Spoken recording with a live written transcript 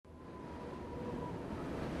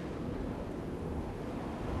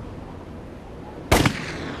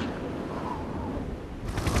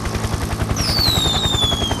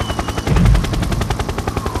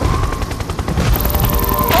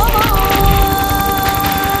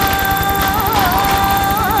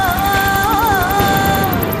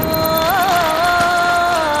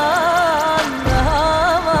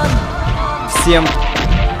тем,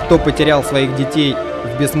 кто потерял своих детей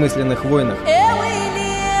в бессмысленных войнах,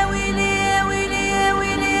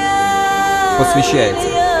 посвящается.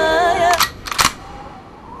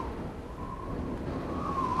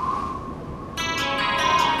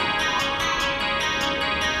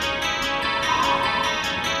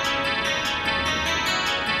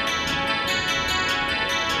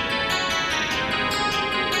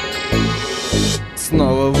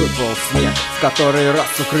 Снова выпал снег, в который раз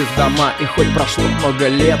укрыв дома. И хоть прошло много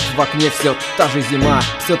лет, в окне все та же зима.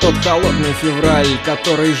 Все тот холодный февраль,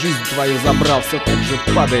 который жизнь твою забрал. Все тот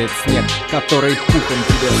же падает снег, который пухом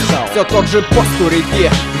тебе стал. Все тот же пост у реки,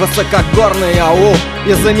 высокогорный аул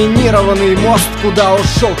и заминированный мост, куда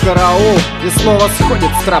ушел караул. И снова сходит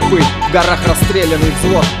с тропы в горах расстрелянный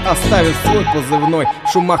взвод, оставив свой позывной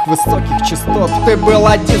в шумах высоких частот. Ты был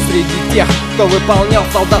один среди тех, кто выполнял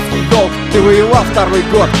солдатский долг. Ты воевал второй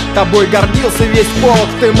год, тобой гордился весь полк.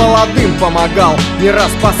 Ты молодым помогал, не раз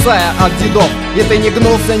спасая от дедов. И ты не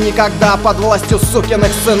гнулся никогда под властью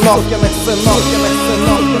сукиных сынов.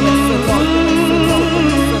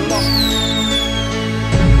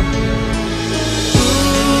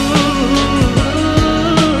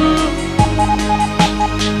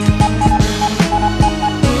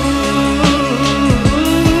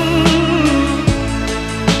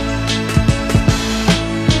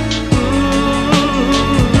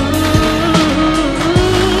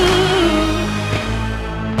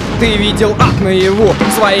 Ты видел ад наяву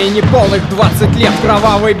свои неполных 20 лет,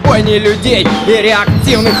 кровавой бойни людей и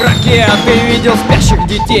реактивных ракет. Ты видел спящих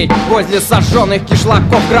детей возле сожженных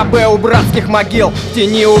кишлаков, гробы у братских могил, в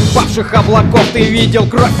тени упавших облаков. Ты видел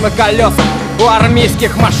кровь на колесах у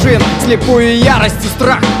армейских машин, слепую ярость и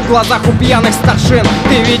страх в глазах у пьяных старшин.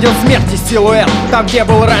 Ты видел смерть и силуэт там, где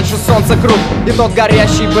был раньше солнце круг, и тот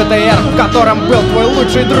горящий БТР, в котором был твой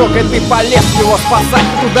лучший друг. И ты полез его спасать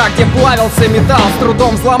туда, где плавился металл, с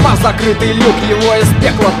трудом взломав закрытый люк. Его из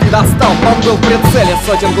пекла ты достал. Он был в прицеле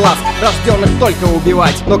сотен глаз, рожденных только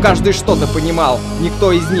убивать. Но каждый что-то понимал,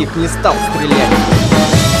 никто из них не стал стрелять.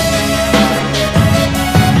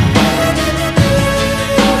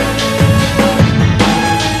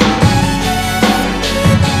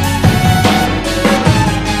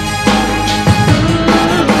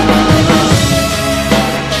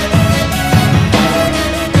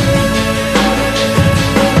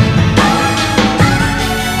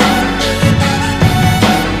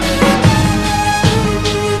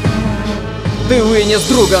 Ты вынес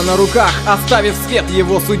друга на руках, оставив след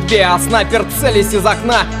его судьбе. А снайпер, целясь из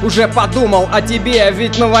окна, уже подумал о тебе.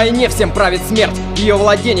 Ведь на войне всем правит смерть, в ее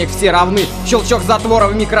владениях все равны. Щелчок затвора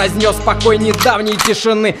вмиг разнес покой недавней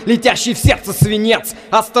тишины. Летящий в сердце свинец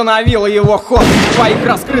остановил его ход. В твоих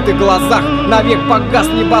раскрытых глазах навек погас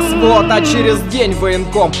небосвод. А через день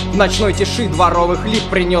военком в ночной тиши дворовых лип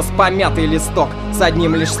принес помятый листок с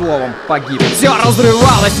одним лишь словом: погиб. Все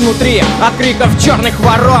разрывалось внутри от криков черных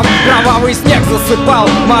ворон. Кровавый снег засыпал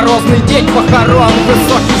морозный день похорон.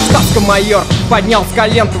 Высокий штабс-майор поднял с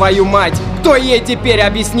колен твою мать. Кто ей теперь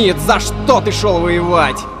объяснит, за что ты шел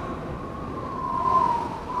воевать?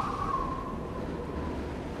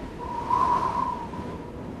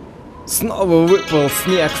 Снова выпал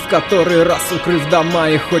снег, в который раз укрыв дома.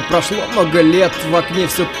 И хоть прошло много лет, в окне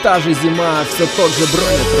все та же зима. Все тот же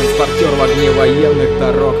бронетранспортер в огне военных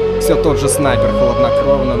дорог. Все тот же снайпер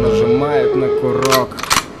хладнокровно нажимает на курок.